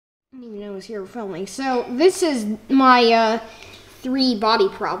I didn't even know I was here filming. So this is my 3-body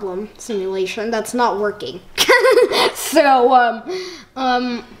problem simulation that's not working. So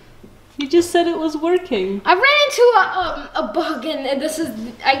you just said it was working. I ran into a bug, and this is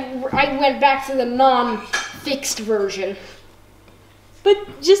I went back to the non-fixed version.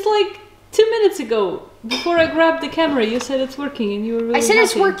 But just like 2 minutes ago, before I grabbed the camera, you said it's working, and you were really I said happy.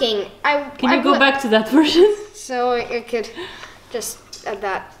 it's working. Can you go back to that version? So I could just add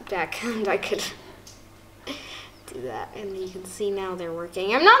that back, and I could do that, and you can see now they're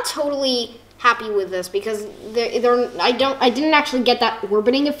working. I'm not totally happy with this because I didn't actually get that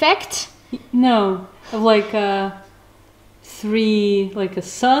orbiting effect. No, of like like a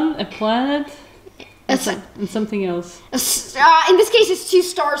sun, a planet, and something else. In this case, it's 2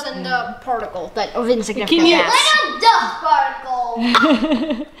 stars and a particle of insignificant mass. Like a dust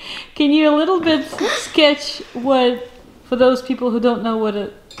particle. Can you a little bit sketch what, for those people who don't know what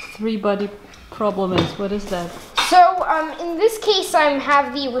a 3-body problem is, what is that? So in this case, I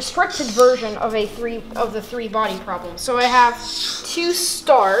have the restricted version of the 3-body problem. So I have 2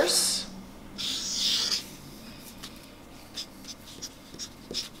 stars.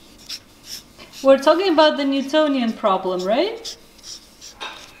 We're talking about the Newtonian problem, right?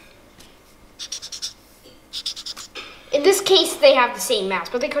 In this case, they have the same mass,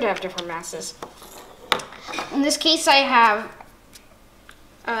 but they could have different masses. In this case, I have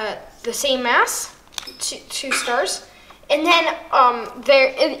the same mass, 2 stars, and then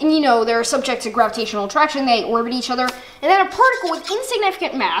they're subject to gravitational attraction. They orbit each other, and then a particle with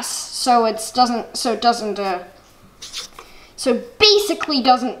insignificant mass, so basically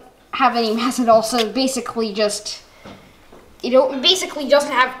doesn't have any mass at all. So basically just basically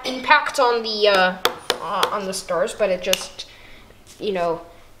doesn't have impact on the stars, but it just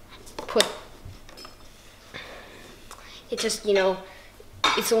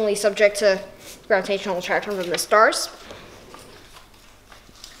it's only subject to gravitational attraction from the stars.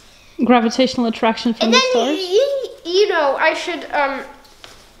 Gravitational attraction from the stars? I should,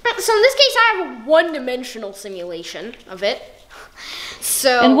 so in this case I have a 1-dimensional simulation of it.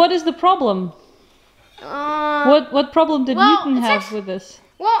 So. And what is the problem? What problem did Newton have with this?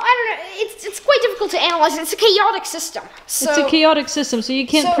 Well, I don't know. It's quite difficult to analyze. It's a chaotic system. So, it's a chaotic system, so you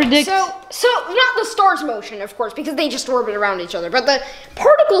can't predict. So not the star's motion, of course, because they just orbit around each other. But the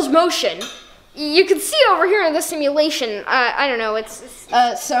particle's motion, you can see over here in the simulation. I don't know.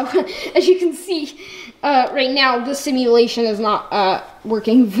 So as you can see right now, the simulation is not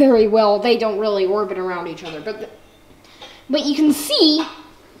working very well. They don't really orbit around each other. But you can see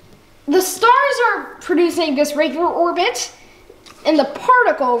the stars are producing this regular orbit. And the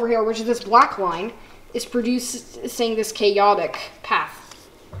particle over here, which is this black line, is producing this chaotic path.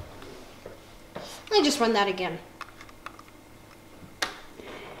 Let me just run that again.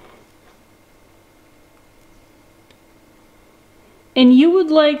 And you would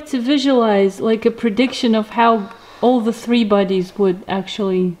like to visualize like a prediction of how all the 3 bodies would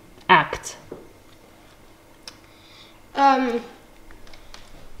actually act.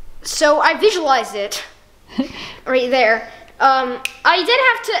 So I visualized it right there. I did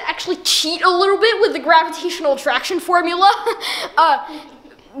have to actually cheat a little bit with the gravitational attraction formula,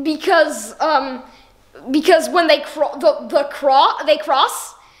 because when they cross,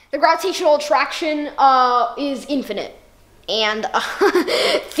 the gravitational attraction is infinite, and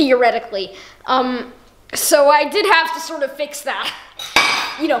theoretically, so I did have to sort of fix that,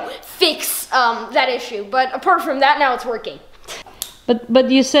 that issue. But apart from that, now it's working. But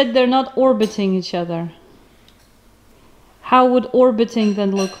you said they're not orbiting each other. How would orbiting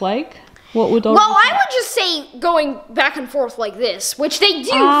then look like? What would orbiting? Well, I would just say going back and forth like this, which they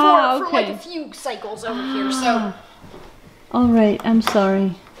do for like a few cycles over here. So. All right, I'm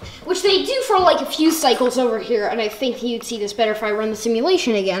sorry. Which they do for like a few cycles over here, and I think you'd see this better if I run the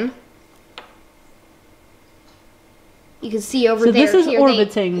simulation again. You can see over there. So this is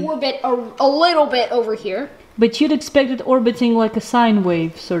orbiting. They orbit a little bit over here. But you'd expect it orbiting like a sine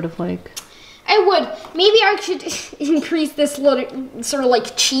wave, sort of like. I would. Maybe I should increase this little sort of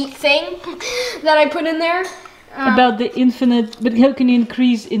like cheat thing that I put in there. About the infinite, but how can you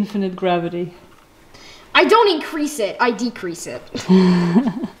increase infinite gravity? I don't increase it, I decrease it.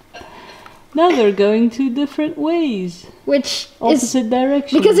 Now they're going 2 different ways. Which opposite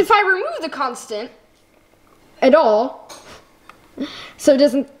directions. Because if I remove the constant at all, so it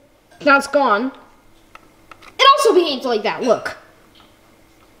doesn't, now it's gone, it also behaves like that, look.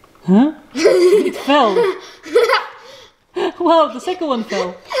 Huh? It fell. Wow, the second one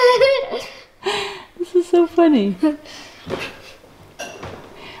fell. This is so funny.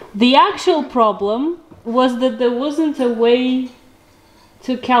 The actual problem was that there wasn't a way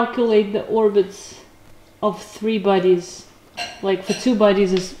to calculate the orbits of 3 bodies. Like for 2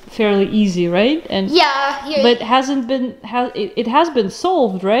 bodies is fairly easy, right? And yeah. But it has been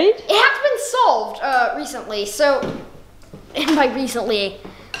solved, right? It has been solved recently. So, and by recently,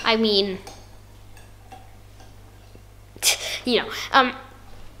 I mean, you know,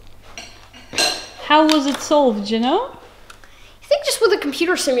 How was it solved, you know? I think just with a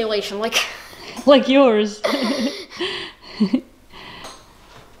computer simulation, like Like yours.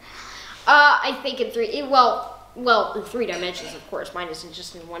 I think in 3, well, in 3 dimensions, of course. Mine is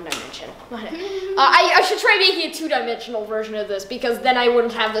just in 1 dimension. I should try making a 2-dimensional version of this, because then I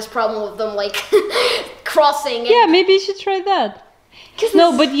wouldn't have this problem of them, like, crossing. Yeah, maybe you should try that.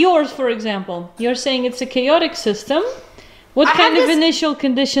 No, but yours, for example. You're saying it's a chaotic system. What kind of initial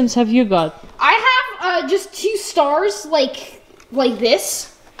conditions have you got? I have just 2 stars, like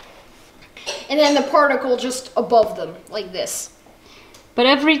this. And then the particle just above them, like this. But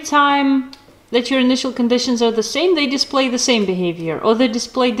every time that your initial conditions are the same, they display the same behavior, or they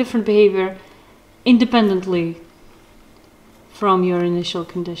display different behavior independently from your initial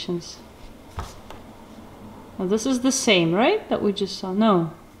conditions. Now this is the same, right? That we just saw.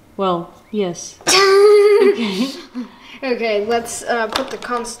 No. Well, yes. Okay. Okay, let's put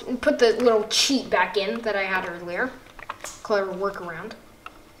the little cheat back in that I had earlier. Clever workaround.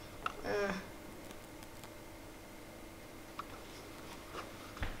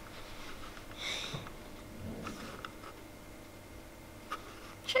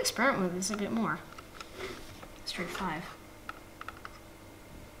 Should experiment with this a bit more. Straight 5.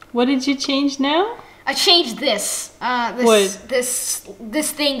 What did you change now? I changed this.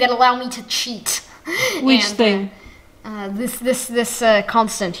 This thing that allowed me to cheat. Which thing? This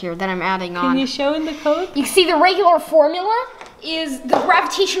constant here that I'm adding on. Can you show in the code? You can see the regular formula is the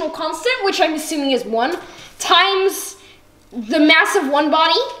gravitational constant, which I'm assuming is 1, times the mass of one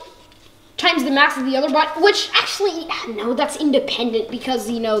body times the mass of the other body, which actually, no, that's independent, because,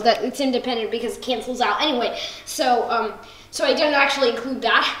 you know, that it's independent because it cancels out anyway. So, so I didn't actually include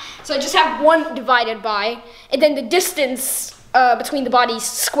that. So I just have 1 divided by, and then the distance between the bodies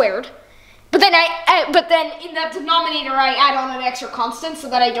squared. But then but then in that denominator I add on an extra constant so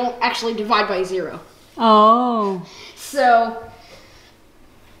that I don't actually divide by 0. Oh. So.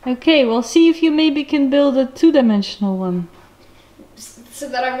 Okay, well, see if you maybe can build a 2-dimensional one. So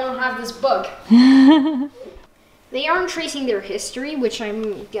that I won't have this bug. They aren't tracing their history, which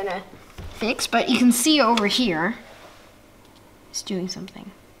I'm gonna fix, but you can see over here, it's doing something.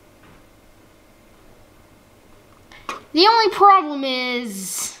 The only problem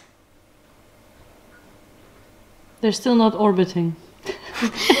is... They're still not orbiting.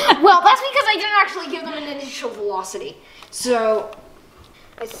 Well, that's because I didn't actually give them an initial velocity. So,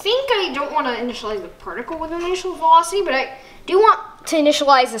 I think I don't want to initialize the particle with an initial velocity, but I do want to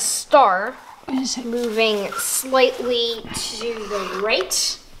initialize a star moving slightly to the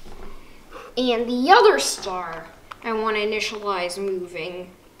right, and the other star I want to initialize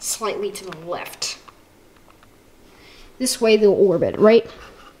moving slightly to the left. This way they'll orbit, right?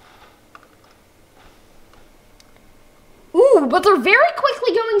 Ooh, but they're very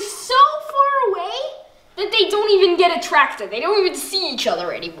quickly going so far away that they don't even get attracted. They don't even see each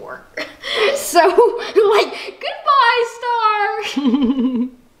other anymore. So, like, goodbye, star.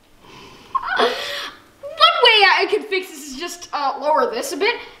 One way I could fix this is just lower this a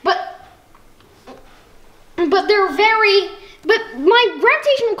bit, but they're very, but my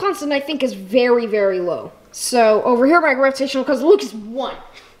gravitational constant I think is very, very low. So over here my gravitational constant, look, is 1.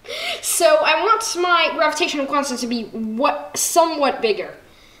 So I want my gravitational constant to be somewhat bigger.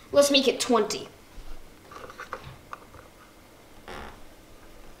 Let's make it 20.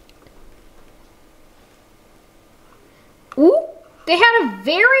 Ooh, they had a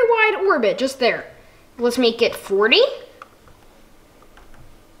very wide orbit just there. Let's make it 40.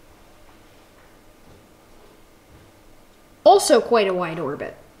 Also quite a wide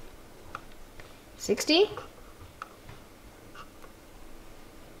orbit. 60.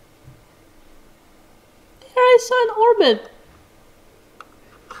 There I saw an orbit.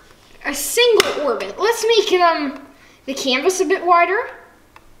 A single orbit. Let's make the canvas a bit wider.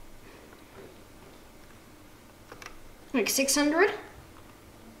 Like 600.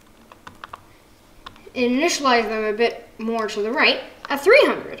 And initialize them a bit more to the right at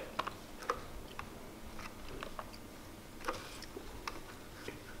 300.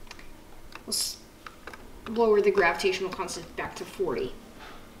 Let's lower the gravitational constant back to 40.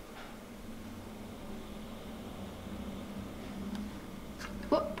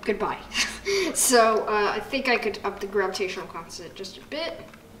 Whoop, goodbye. So I think I could up the gravitational constant just a bit.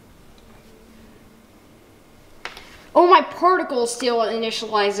 Oh, my particle is still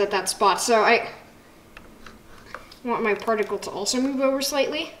initialized at that spot, so I want my particle to also move over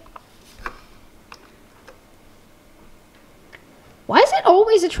slightly. Why is it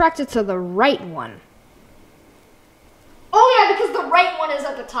always attracted to the right one? Oh yeah, because the right one is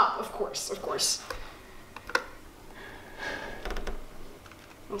at the top, of course.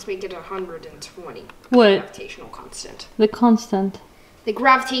 Let's make it 120. What? Gravitational constant. The constant. The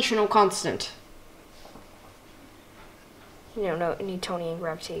gravitational constant. No, Newtonian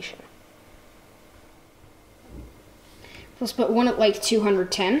gravitation. Let's put one at like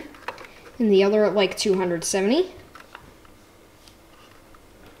 210 and the other at like 270.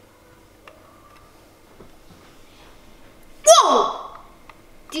 Whoa!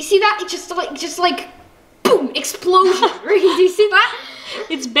 Do you see that? It just like boom, explosion. Right? Do you see that?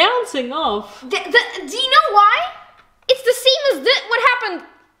 It's bouncing off. Do you know why? It's the same as what happened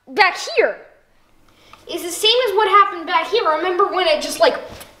back here. It's the same as what happened back here. Remember when it just like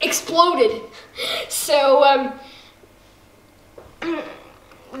exploded? So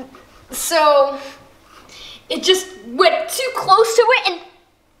it just went too close to it and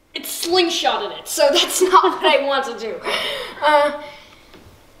it slingshotted it. So that's not what I want to do.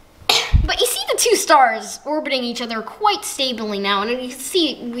 But you see the two stars orbiting each other quite stably now, and you can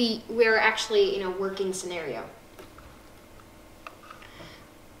see we're actually in a working scenario.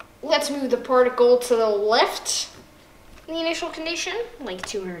 Let's move the particle to the left in the initial condition, like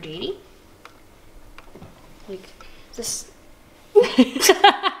 280. Like this. No,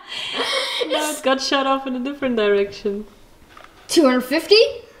 it got shot off in a different direction. 250?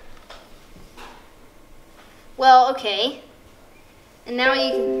 Well, okay. And now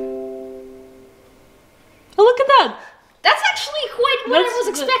you can... Oh, look at that! That's actually quite what I was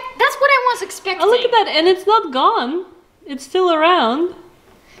expecting. That's what I was expecting. Oh, look at that, and it's not gone. It's still around.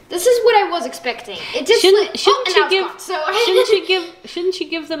 This is what I was expecting. It just shouldn't you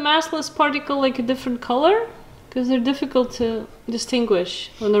give the massless particle like a different color? Because they're difficult to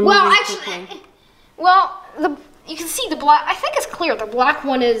distinguish when they're moving quickly. You can see the black. I think it's clear. The black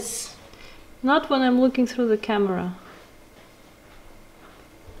one is not when I'm looking through the camera.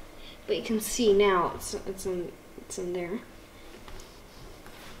 But you can see now it's in there.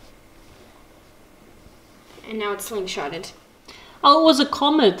 And now it's slingshotted. Oh, it was a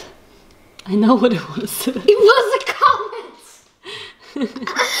comet. I know what it was. It was a comet!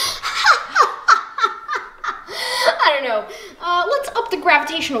 I don't know. Let's up the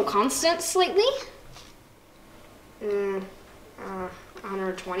gravitational constant slightly.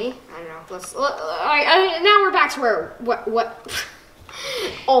 120? I don't know. Now we're back to where... What?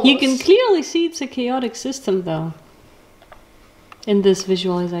 Almost. You can clearly see it's a chaotic system, though. In this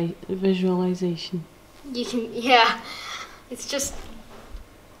visualization. You can... Yeah. It's just...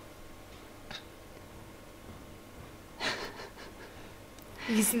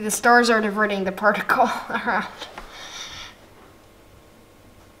 You see the stars are diverting the particle around.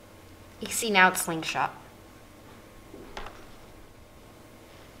 You see now it's slingshot.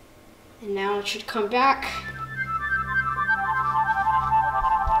 And now it should come back.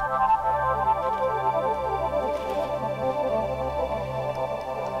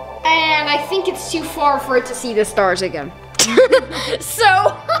 And I think it's too far for it to see the stars again.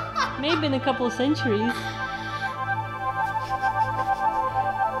 So... Maybe in a couple of centuries.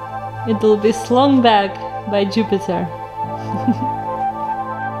 It'll be slung back by Jupiter.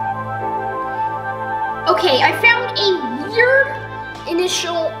 Okay, I found a weird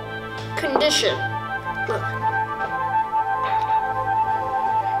initial condition. Look.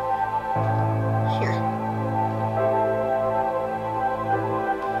 Here.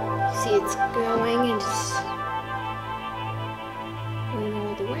 See, it's going and just going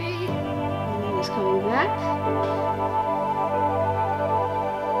all the way, and then it's coming back.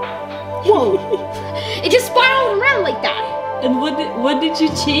 Whoa! It just spiraled around like that. And what did you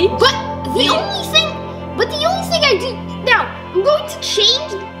change? But the only thing I did now, I'm going to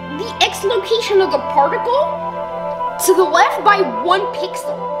change the X location of the particle to the left by 1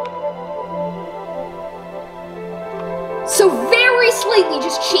 pixel. So very slightly,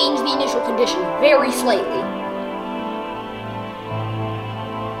 just change the initial condition, very slightly.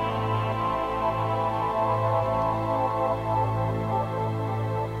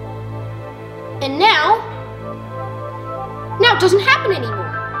 And now it doesn't happen anymore.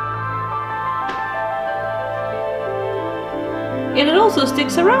 And it also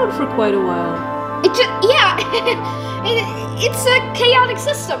sticks around for quite a while. It just, yeah, it's a chaotic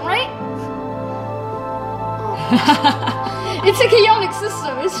system, right? It's a chaotic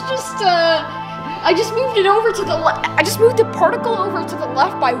system. It's just, I just moved it over to the left. I just moved the particle over to the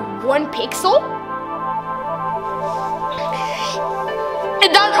left by 1 pixel.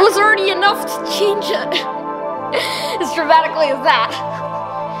 And that was already enough to change it. As dramatically as that.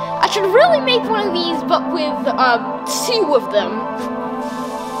 I should really make one of these, but with, 2 of them.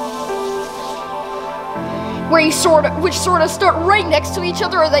 Which sort of start right next to each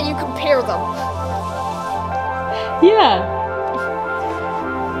other, and then you compare them. Yeah.